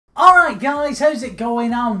Right guys, how's it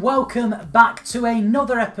going, and welcome back to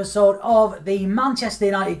another episode of the Manchester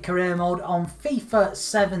United career mode on FIFA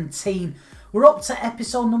 17. We're up to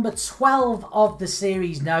episode number 12 of the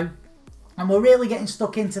series now, and we're really getting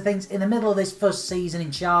stuck into things in the middle of this first season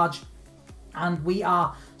in charge, and we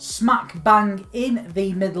are smack bang in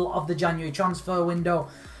the middle of the January transfer window.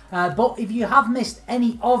 But if you have missed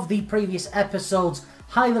any of the previous episodes,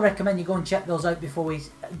 highly recommend you go and check those out before we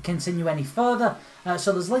continue any further.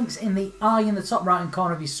 So there's links in the eye in the top right hand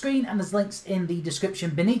corner of your screen, and there's links in the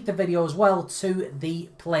description beneath the video as well to the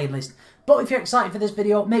playlist. But if you're excited for this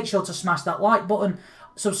video, make sure to smash that like button,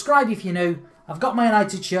 subscribe if you're new. I've got my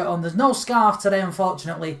United shirt on. There's no scarf today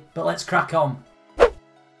unfortunately, but let's crack on.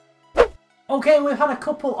 Okay, we've had a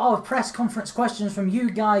couple of press conference questions from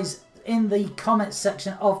you guys in the comments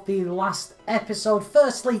section of the last episode.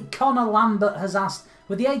 Firstly, Connor Lambert has asked,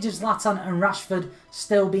 with the age of Zlatan and Rashford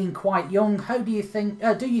still being quite young, how do you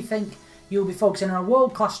think you'll be focusing on a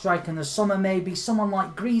world-class striker in the summer, maybe someone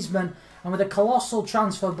like Griezmann, and with a colossal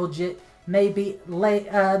transfer budget, maybe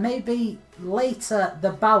later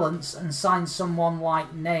the balance and sign someone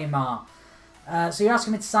like Neymar? So you're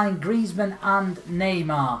asking me to sign Griezmann and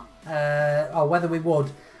Neymar, or whether we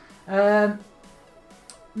would.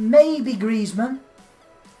 Maybe Griezmann.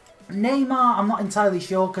 Neymar, I'm not entirely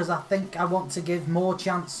sure, because I think I want to give more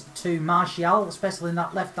chance to Martial, especially in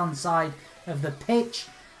that left-hand side of the pitch.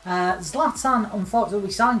 Zlatan, unfortunately,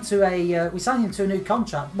 we signed him to a new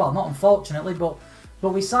contract. Well, not unfortunately, but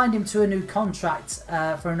we signed him to a new contract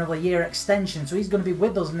for another year extension. So he's going to be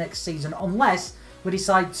with us next season, unless we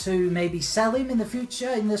decide to maybe sell him in the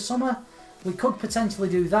future, in the summer. We could potentially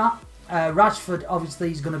do that. Rashford,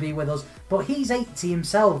 obviously, is going to be with us, but he's 80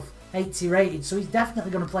 himself. 80 rated, so he's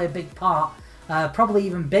definitely going to play a big part, probably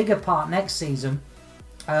even bigger part next season.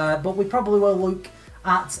 But we probably will look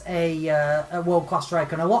at a world-class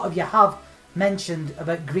striker, and a lot of you have mentioned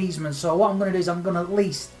about Griezmann. So what I'm going to do is I'm going to at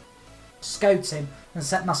least scout him and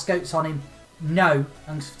set my scouts on him now,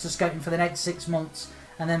 and to scout him for the next 6 months,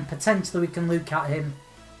 and then potentially we can look at him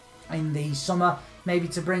in the summer, maybe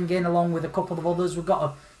to bring in along with a couple of others. We've got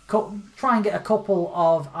to try and get a couple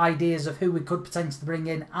of ideas of who we could potentially bring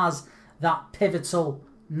in as that pivotal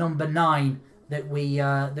number 9 that we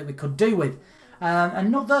could do with.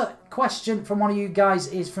 Another question from one of you guys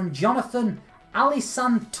is from Jonathan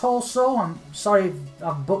Alisantoso. I'm sorry if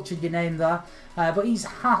I've butchered your name there, but he's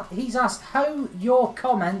asked how your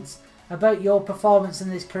comments about your performance in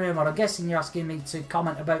this career mode. I'm guessing you're asking me to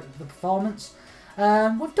comment about the performance.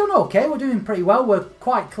 We've done okay. We're doing pretty well. We're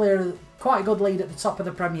quite a good lead at the top of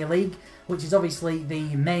the Premier League, which is obviously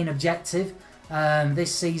the main objective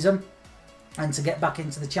this season, and to get back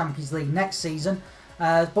into the Champions League next season.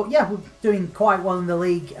 But yeah, we're doing quite well in the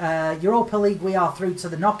league. Europa League, we are through to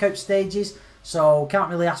the knockout stages, so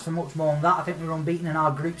can't really ask for much more on that. I think we're unbeaten in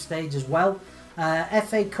our group stage as well.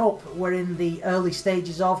 FA Cup, we're in the early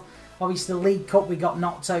stages of. Obviously, the League Cup, we got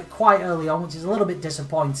knocked out quite early on, which is a little bit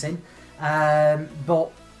disappointing.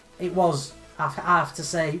 But it was, I have to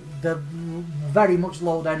say, very much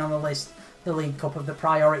low down on the list, the League Cup, of the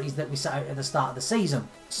priorities that we set out at the start of the season.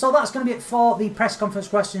 So that's going to be it for the press conference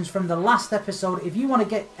questions from the last episode. If you want to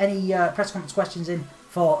get any press conference questions in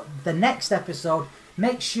for the next episode,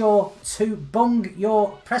 make sure to bung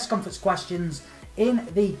your press conference questions in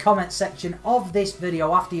the comment section of this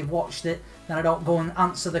video after you've watched it. Then I don't go and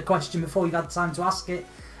answer the question before you've had time to ask it.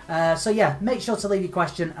 So yeah, make sure to leave your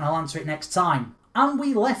question and I'll answer it next time. And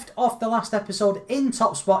we left off the last episode in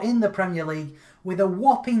top spot in the Premier League with a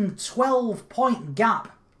whopping 12-point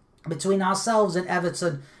gap between ourselves and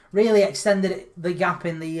Everton. Really extended the gap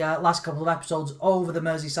in the last couple of episodes over the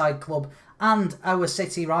Merseyside club, and our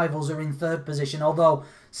City rivals are in third position, although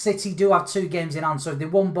City do have 2 games in hand, so if they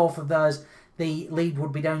won both of theirs, the lead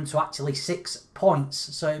would be down to actually 6 points.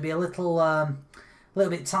 So it'd be a little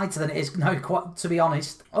bit tighter than it is now, quite, to be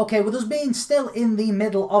honest. Okay, with us being still in the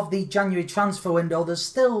middle of the January transfer window, there's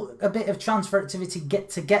still a bit of transfer activity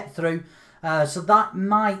to get through. So that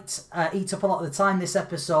might eat up a lot of the time this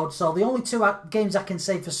episode. So the only 2 games I can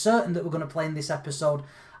say for certain that we're going to play in this episode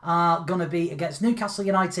are going to be against Newcastle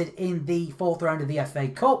United in the 4th round of the FA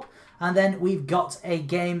Cup. And then we've got a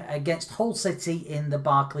game against Hull City in the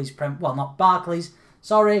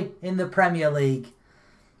in the Premier League.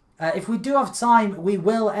 If we do have time, we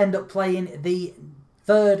will end up playing the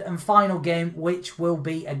 3rd and final game, which will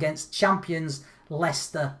be against champions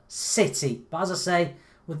Leicester City. But as I say,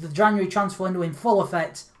 with the January transfer window in full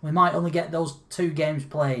effect, we might only get those 2 games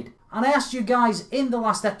played. And I asked you guys in the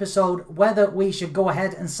last episode whether we should go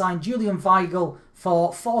ahead and sign Julian Weigl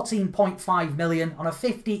for 14.5 million on a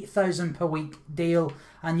 50,000 per week deal.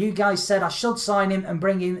 And you guys said I should sign him and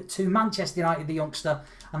bring him to Manchester United, the youngster.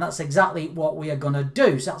 And that's exactly what we are going to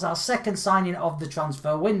do. So that's our second signing of the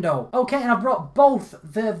transfer window. Okay, and I've brought both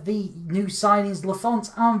the new signings,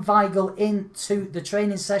 Lafont and Weigl, into the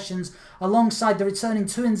training sessions alongside the returning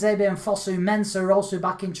Tuanzebe and Fosu Mensah, are also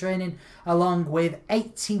back in training, along with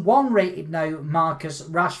 81 rated now Marcus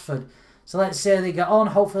Rashford. So let's see how they get on.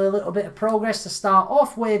 Hopefully a little bit of progress to start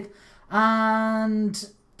off with. And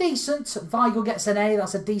decent. Weigl gets an A.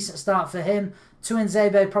 That's a decent start for him.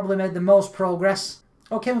 Tuanzebe probably made the most progress.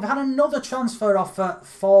 Okay, we've had another transfer offer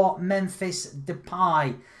for Memphis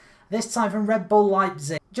Depay. This time from Red Bull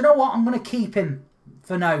Leipzig. Do you know what? I'm going to keep him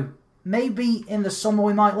for now. Maybe in the summer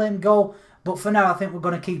we might let him go. But for now, I think we're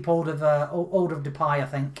going to keep hold of Depay, I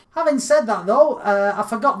think. Having said that, though, I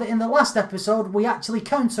forgot that in the last episode, we actually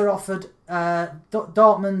counter-offered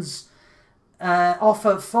Dortmund's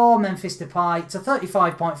offer for Memphis Depay to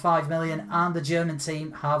 35.5 million, and the German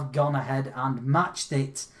team have gone ahead and matched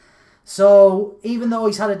it. So, even though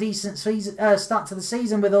he's had a decent start to the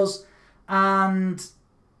season with us, and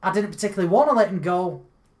I didn't particularly want to let him go,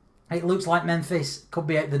 it looks like Memphis could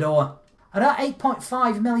be out the door. And that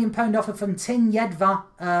 £8.5 million offer from Tin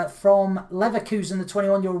Jedva from Leverkusen, the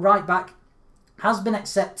 21-year-old right-back, has been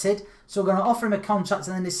accepted. So we're going to offer him a contract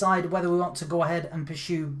and then decide whether we want to go ahead and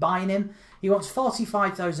pursue buying him. He wants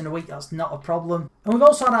 $45,000 a week, that's not a problem. And we've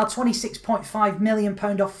also had our £26.5 million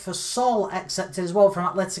offer for Sol accepted as well from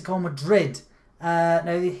Atletico Madrid.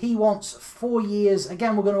 Now, he wants 4 years.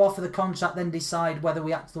 Again, we're going to offer the contract, then decide whether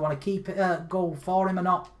we actually want to keep it, go for him or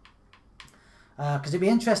not. Because it'd be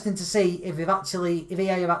interesting to see if EA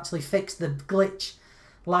have actually fixed the glitch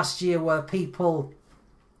last year where people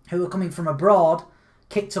who were coming from abroad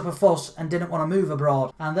kicked up a fuss and didn't want to move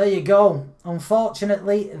abroad. And there you go.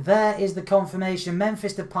 Unfortunately, there is the confirmation.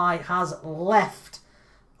 Memphis Depay has left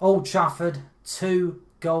Old Trafford to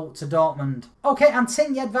go to Dortmund. Okay, and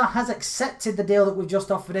Tin Jedva has accepted the deal that we've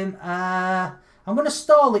just offered him. I'm going to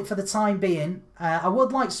stall it for the time being. I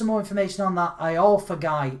would like some more information on that Iorfa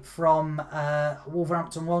guy from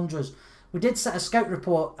Wolverhampton Wanderers. We did set a scout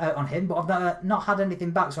report out on him, but I've not had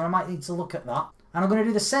anything back, so I might need to look at that. And I'm going to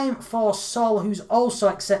do the same for Sol, who's also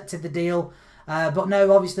accepted the deal. But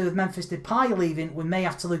now, obviously, with Memphis Depay leaving, we may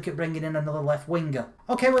have to look at bringing in another left winger.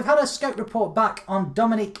 Okay, we've had a scout report back on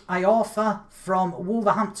Dominic Iorfa from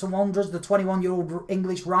Wolverhampton Wanderers, the 21-year-old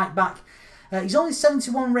English right-back. He's only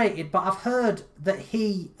 71 rated, but I've heard that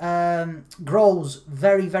he grows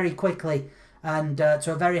very, very quickly and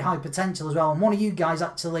to a very high potential as well. And one of you guys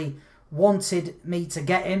actually wanted me to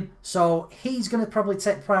get him, so he's going to probably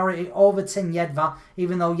take priority over Tin Jedva,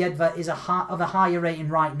 even though Jedva is of a higher rating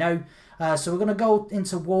right now. So we're going to go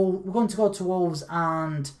into Wolves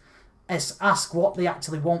and ask what they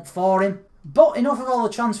actually want for him. But enough of all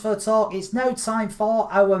the transfer talk. It's now time for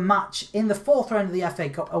our match in the 4th round of the FA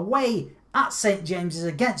Cup away at St James's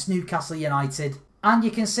against Newcastle United. And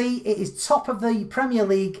you can see it is top of the Premier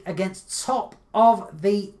League against top of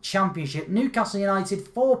the Championship. Newcastle United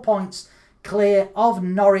 4 points clear of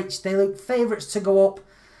Norwich. They look favourites to go up.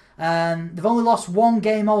 They've only lost 1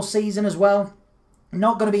 game all season as well.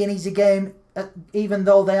 Not going to be an easy game, even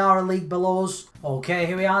though they are a league below us. Okay,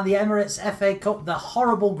 here we are in the Emirates FA Cup. The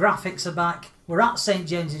horrible graphics are back. We're at St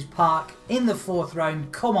James's Park in the 4th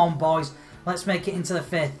round. Come on, boys. Let's make it into the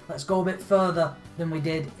 5th. Let's go a bit further than we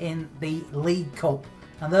did in the League Cup.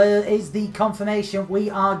 And there is the confirmation. We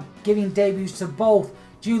are giving debuts to both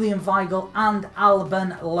Julian Weigl and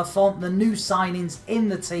Alban Lafont, the new signings in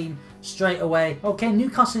the team straight away. Okay,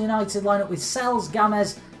 Newcastle United line up with Sels,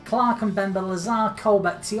 Gamez, Clark and Bemba, Lazar,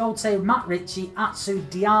 Colbeck, Tiote, Matt Ritchie, Atsu,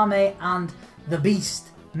 Diame and the Beast,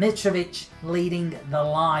 Mitrovic leading the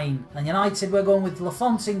line. And United, we're going with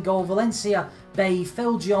Lafont in goal, Valencia, Bay,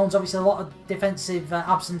 Phil Jones, obviously a lot of defensive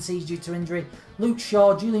absentees due to injury, Luke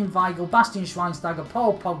Shaw, Julian Weigl, Bastian Schweinsteiger,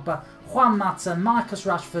 Paul Pogba, Juan Mata, Marcus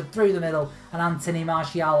Rashford through the middle and Anthony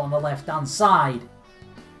Martial on the left hand side.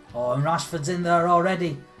 Oh, and Rashford's in there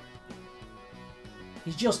already.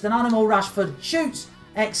 He's just an animal, Rashford. Shoots!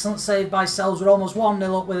 Excellent save by Sells. We're almost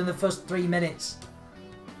 1-0 up within the first 3 minutes.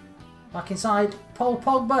 Back inside. Paul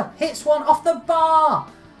Pogba hits one off the bar.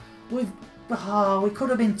 We could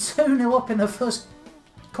have been 2-0 up in the first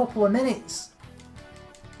couple of minutes.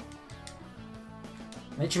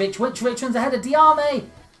 Mitrovic runs ahead of Diame.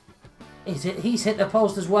 He's hit the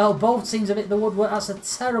post as well. Both teams have hit the woodwork. That's a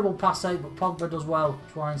terrible pass out, but Pogba does well.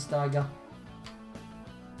 Schweinsteiger.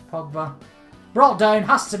 Pogba. Brought down.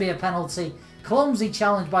 Has to be a penalty. Clumsy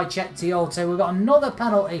challenge by Czech Tiote. We've got another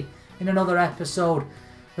penalty in another episode.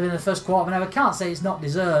 within the first quarter of an hour. Can't say it's not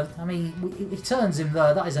deserved. I mean, he turns him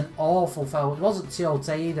there. That is an awful foul. It wasn't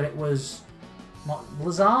Tiote either. It was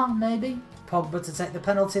Lazar, maybe? Pogba to take the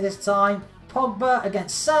penalty this time. Pogba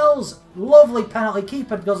against Sells. Lovely penalty.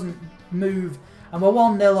 Keeper doesn't move. And we're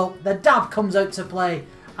 1-0 up. The dab comes out to play.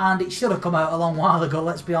 And it should have come out a long while ago,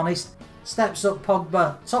 let's be honest. Steps up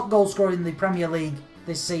Pogba. Top goal scorer in the Premier League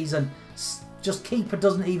this season. Just keeper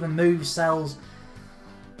doesn't even move. Sells.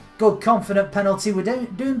 Good confident penalty. We're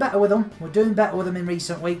doing better with them. We're doing better with them in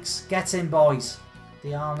recent weeks. Get in, boys.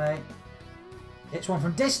 Diame. Hits one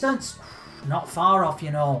from distance. Not far off,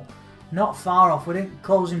 you know. Not far off. We didn't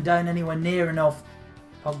close him down anywhere near enough.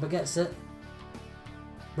 Pogba gets it.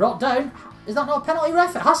 Brought down. Is that not a penalty,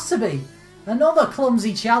 ref? It has to be. Another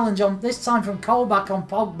clumsy challenge, on this time from Colback on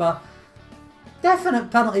Pogba.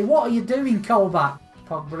 Definite penalty. What are you doing, Colback?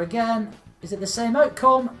 Pogba again. Is it the same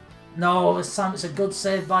outcome? No, this time it's a good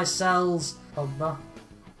save by Sells. Pogba.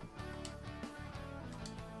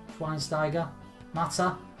 Schweinsteiger.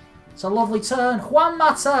 Mata. It's a lovely turn. Juan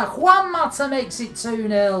Mata. Juan Mata makes it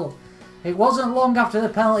 2-0. It wasn't long after the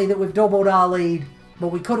penalty that we've doubled our lead, but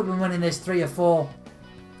we could have been winning this 3 or 4.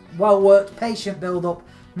 Well worked, patient build-up.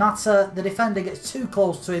 Mata, the defender, gets too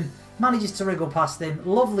close to him, manages to wriggle past him.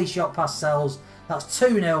 Lovely shot past Sells. That's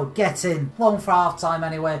 2-0. Get in. Long for half-time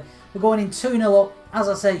anyway. We're going in 2-0 up. As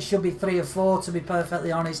I say, it should be 3 or 4 to be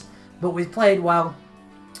perfectly honest, but we've played well.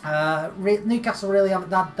 Newcastle really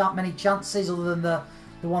haven't had that many chances other than the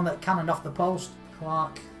one that cannoned off the post.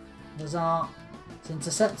 Clark. Lazar. It's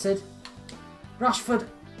intercepted. Rashford.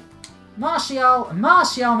 Martial.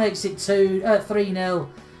 Martial makes it 3-0.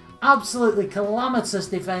 Absolutely calamitous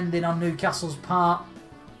defending on Newcastle's part.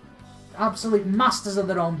 Absolute masters of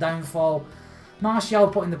their own downfall. Martial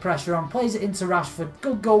putting the pressure on. Plays it into Rashford.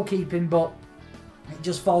 Good goalkeeping, but it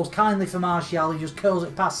just falls kindly for Martial. He just curls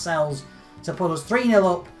it past Sells to put us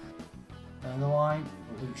 3-0 up. Down the line.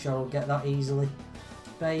 Luke Shaw will get that easily.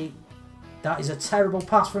 Bailly. That is a terrible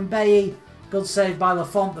pass from Bailly. Good save by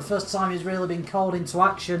Lafont. The first time he's really been called into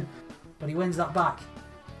action. But he wins that back.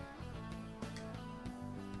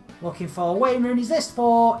 Looking for Wayne Rooney's this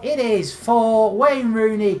for? It is for Wayne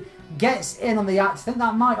Rooney. Gets in on the act. I think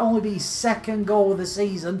that might only be his second goal of the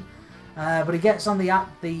season. But he gets on the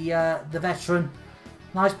act, the veteran.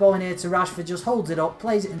 Nice ball in here to Rashford. Just holds it up.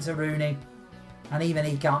 Plays it into Rooney. And even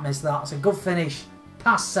he can't miss that. It's a good finish.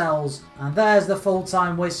 Pass Sells. And there's the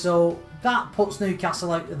full-time whistle. That puts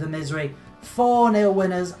Newcastle out of the misery. 4-0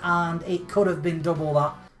 winners. And it could have been double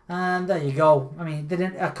that. And there you go. I mean, they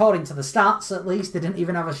didn't, according to the stats at least, they didn't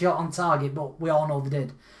even have a shot on target, but we all know they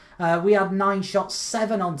did. We had 9 shots,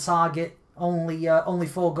 7 on target, only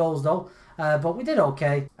 4 goals though, but we did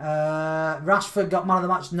okay. Rashford got man of the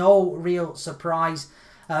match, no real surprise.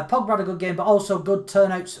 Pogba had a good game, but also good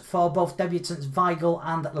turnouts for both debutants Weigl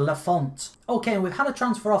and Lafont. Okay, we've had a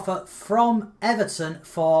transfer offer from Everton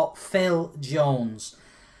for Phil Jones.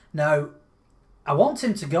 Now, I want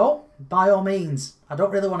him to go, by all means. I don't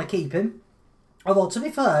really want to keep him. Although, to be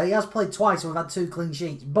fair, he has played twice and we've had 2 clean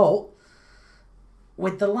sheets. But,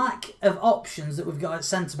 with the lack of options that we've got at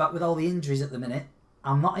centre-back with all the injuries at the minute,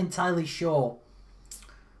 I'm not entirely sure.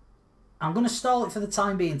 I'm going to stall it for the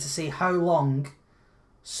time being to see how long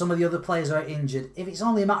some of the other players are injured. If it's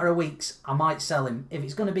only a matter of weeks, I might sell him. If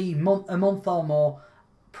it's going to be a month or more,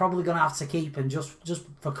 probably going to have to keep him just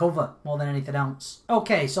for cover more than anything else.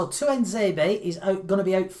 Okay, so Tuanzebe is going to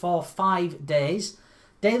be out for 5 days.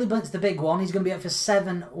 Daley Blint's the big one. He's going to be out for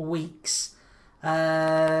 7 weeks.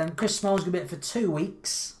 Chris Small's going to be out for 2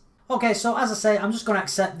 weast. Okay, so as I say, I'm just going to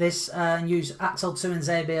accept this and use Axel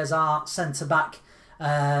Tuanzebe as our centre-back.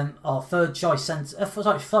 Or fourth choice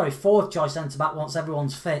centre-back once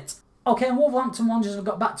everyone's fit. Okay, and Wolverhampton Wanderers have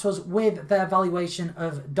got back to us with their valuation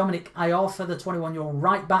of Dominic Iorfa, the 21-year-old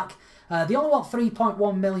right-back. They only want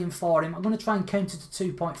 3.1 million for him. I'm going to try and count it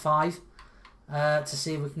to 2.5 to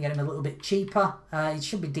see if we can get him a little bit cheaper. He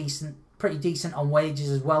should be decent, pretty decent on wages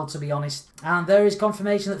as well, to be honest. And there is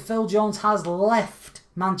confirmation that Phil Jones has left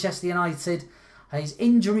Manchester United. His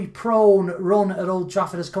injury-prone run at Old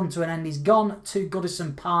Trafford has come to an end. He's gone to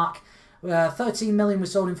Goodison Park. 13 million we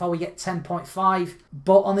sold him for, we get 10.5.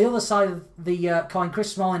 But on the other side of the coin,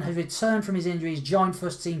 Chris Smalling has returned from his injury. He's joined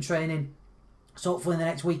first team training. So hopefully in the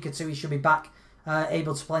next week or 2 he should be back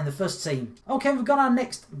able to play in the first team. Okay, we've got our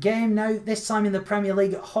next game now. This time in the Premier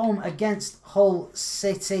League at home against Hull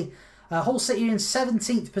City. Hull City are in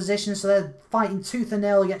 17th position, so they're fighting tooth and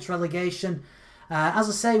nail against relegation. As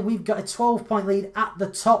I say, we've got a 12-point lead at the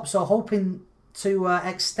top, so hoping to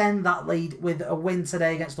extend that lead with a win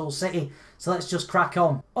today against Hull City. So let's just crack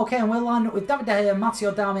on. Okay, and we're lined up with David De Gea,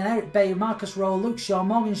 Matteo Darmian, Eric Bailly, Marcus Rowe, Luke Shaw,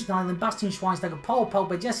 Morgan Schneiderlin, Bastian Schweinsteiger, Paul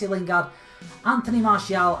Pogba, Jesse Lingard, Anthony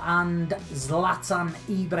Martial and Zlatan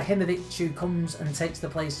Ibrahimovic, who comes and takes the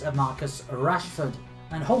place of Marcus Rashford.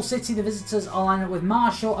 And Hull City, the visitors, are lined up with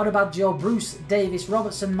Marshall, Adebayo, Bruce Davis,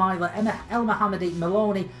 Robertson, Myler, El Mohammadi,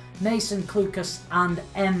 Maloney, Mason, Klukas and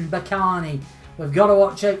Mbakani. We've got to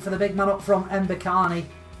watch out for the big man up front, Mbakani.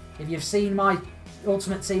 If you've seen my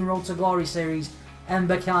Ultimate Team Road to Glory series,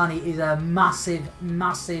 Mbakani is a massive,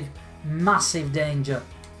 massive, massive danger.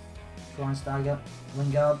 Schweinsteiger,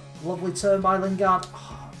 Lingard, lovely turn by Lingard.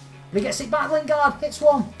 Oh, but he gets it back, Lingard, hits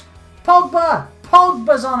one. Pogba!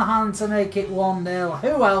 Pogba's on hand to make it 1-0.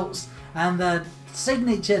 Who else? And the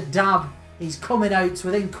signature dab, he's coming out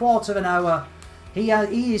within quarter of an hour. He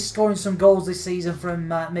is scoring some goals this season from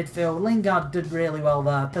midfield. Lingard did really well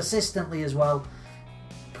there, persistently as well.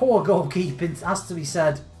 Poor goalkeeping, has to be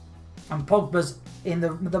said. And Pogba's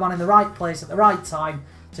the man in the right place at the right time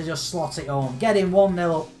to just slot it home. Get him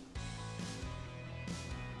 1-0 up.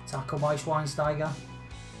 Tackle by Schweinsteiger.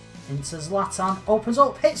 Into Zlatan. Opens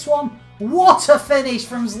up, hits one. What a finish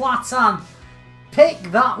from Zlatan. Pick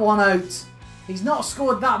that one out. He's not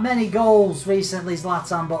scored that many goals recently,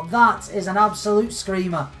 Zlatan, but that is an absolute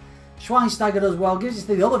screamer. Schweinsteiger does well. Gives it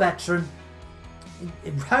to the other veteran.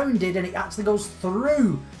 It rounded and it actually goes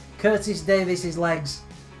through Curtis Davis's legs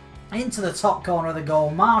into the top corner of the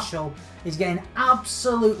goal. Marshall is getting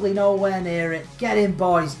absolutely nowhere near it. Get in,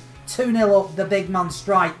 boys. 2-0 up. The big man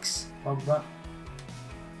strikes. Pogba.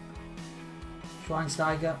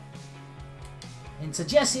 Schweinsteiger. Into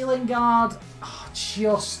Jesse Lingard. Oh,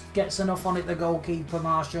 just gets enough on it, the goalkeeper,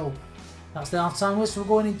 Marshall. That's the half-time whistle. We're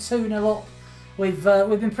going in 2-0 up.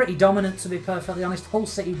 We've been pretty dominant, to be perfectly honest. Hull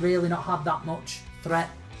City really not had that much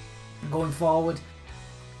threat going forward.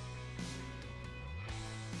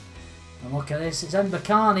 And look at this. It's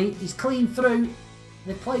Mbakani. He's clean through.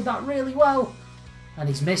 They played that really well. And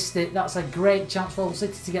he's missed it. That's a great chance for Hull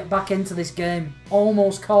City to get back into this game.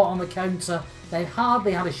 Almost caught on the counter. They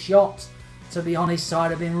hardly had a shot, to be honest, so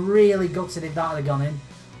I'd have been really gutted if that had gone in.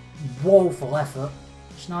 Woeful effort.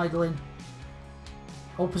 Schneiderlin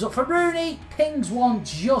opens up for Rooney. Pings one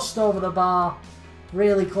just over the bar.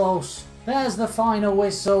 Really close. There's the final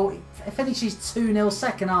whistle. It finishes 2-0.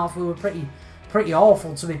 Second half we were pretty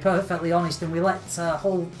awful, to be perfectly honest, and we let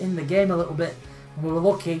Hull in the game a little bit. And we were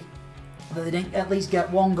lucky that they didn't at least get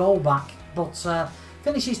one goal back. But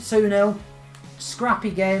finishes 2-0.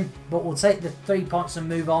 Scrappy game, but we'll take the 3 points and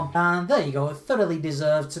move on. And there you go, thoroughly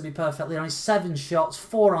deserved, to be perfectly honest. 7 shots,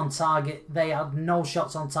 4 on target. They had no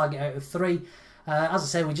shots on target out of 3. As I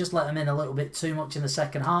say, we just let them in a little bit too much in the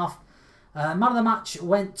second half. Man of the match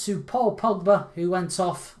went to Paul Pogba, who went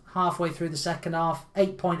off halfway through the second half.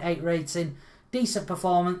 8.8 rating, decent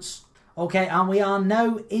performance. Okay, and we are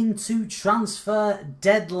now into transfer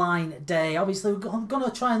deadline day. Obviously, we're going to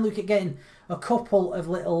try and look at getting a couple of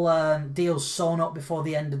little deals sewn up before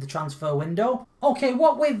the end of the transfer window. Okay,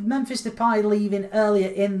 what with Memphis Depay leaving earlier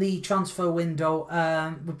in the transfer window,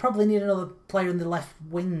 we probably need another player in the left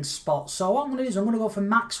wing spot. So what I'm going to do is I'm going to go for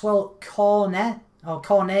Maxwell Cornet, or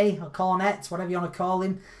Cornet, whatever you want to call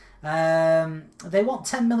him. They want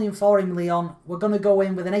 10 million for him, Leon. We're going to go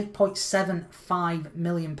in with an £8.75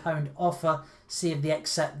 million offer. See if they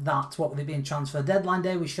accept that. What will it be in transfer deadline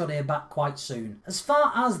day? We should hear back quite soon. As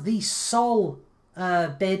far as the Sol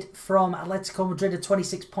bid from Atletico Madrid of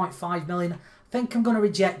 26.5 million, I think I'm going to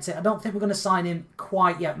reject it. I don't think we're going to sign him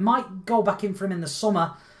quite yet. Might go back in for him in the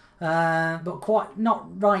summer, but quite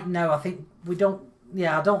not right now. I think we don't.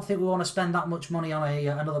 Yeah, I don't think we want to spend that much money on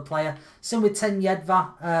another player. Same with Ten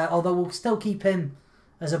Yedva, although we'll still keep him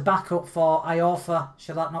as a backup for Iorfa,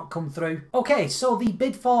 should that not come through. Okay, so the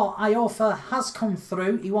bid for Iorfa has come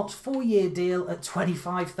through. He wants a 4-year deal at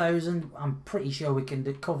 25,000. I'm pretty sure we can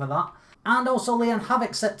cover that. And also Leon have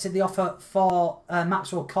accepted the offer for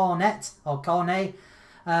Maxwell Cornet, or Cornet.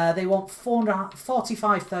 They want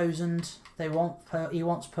 445,000. He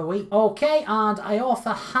wants per week. Okay, and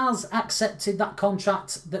Iorfa has accepted that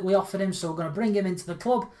contract that we offered him, so we're going to bring him into the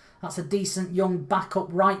club. That's a decent young backup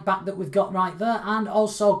right back that we've got right there. And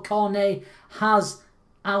also Cornet has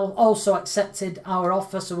also accepted our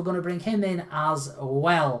offer, so we're going to bring him in as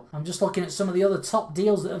well. I'm just looking at some of the other top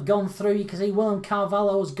deals that have gone through. You can see Willem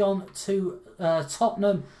Carvalho has gone to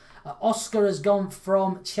Tottenham. Oscar has gone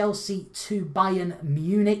from Chelsea to Bayern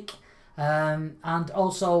Munich. And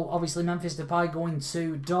also, obviously, Memphis Depay going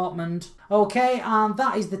to Dortmund. Okay, and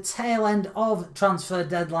that is the tail end of transfer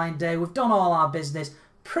deadline day. We've done all our business.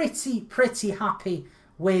 Pretty happy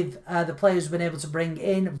with the players we've been able to bring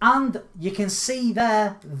in. And you can see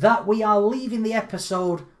there that we are leaving the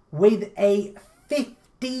episode with a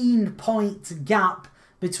 15-point gap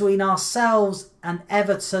between ourselves and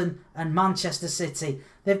Everton and Manchester City.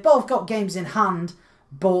 They've both got games in hand,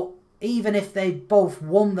 but even if they both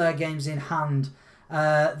won their games in hand,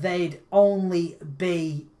 they'd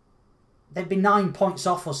be 9 points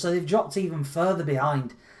off us, so they've dropped even further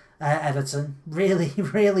behind Everton. Really,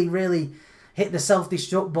 really, really hit the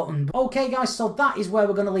self-destruct button. Okay, guys, so that is where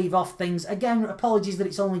we're going to leave off things. Again, apologies that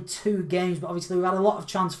it's only 2 games, but obviously we've had a lot of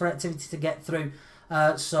transfer activity to get through.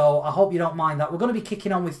 So I hope you don't mind that. We're going to be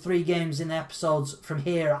kicking on with 3 games in the episodes from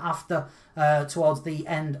here after, towards the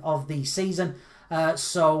end of the season.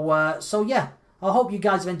 So yeah, I hope you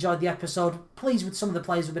guys have enjoyed the episode. Pleased with some of the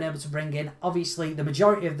players we've been able to bring in. Obviously, the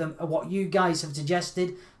majority of them are what you guys have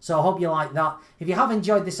suggested, so I hope you like that. If you have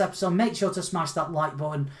enjoyed this episode, make sure to smash that like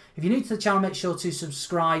button. If you're new to the channel, make sure to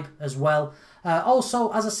subscribe as well.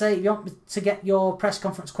 Also, as I say, if you want to get your press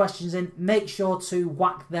conference questions in, make sure to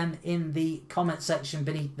whack them in the comment section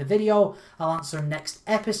beneath the video. I'll answer them next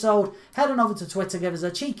episode. Head on over to Twitter, give us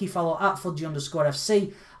a cheeky follow at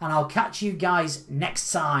 @fudgy_FC, and I'll catch you guys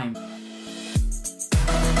next time.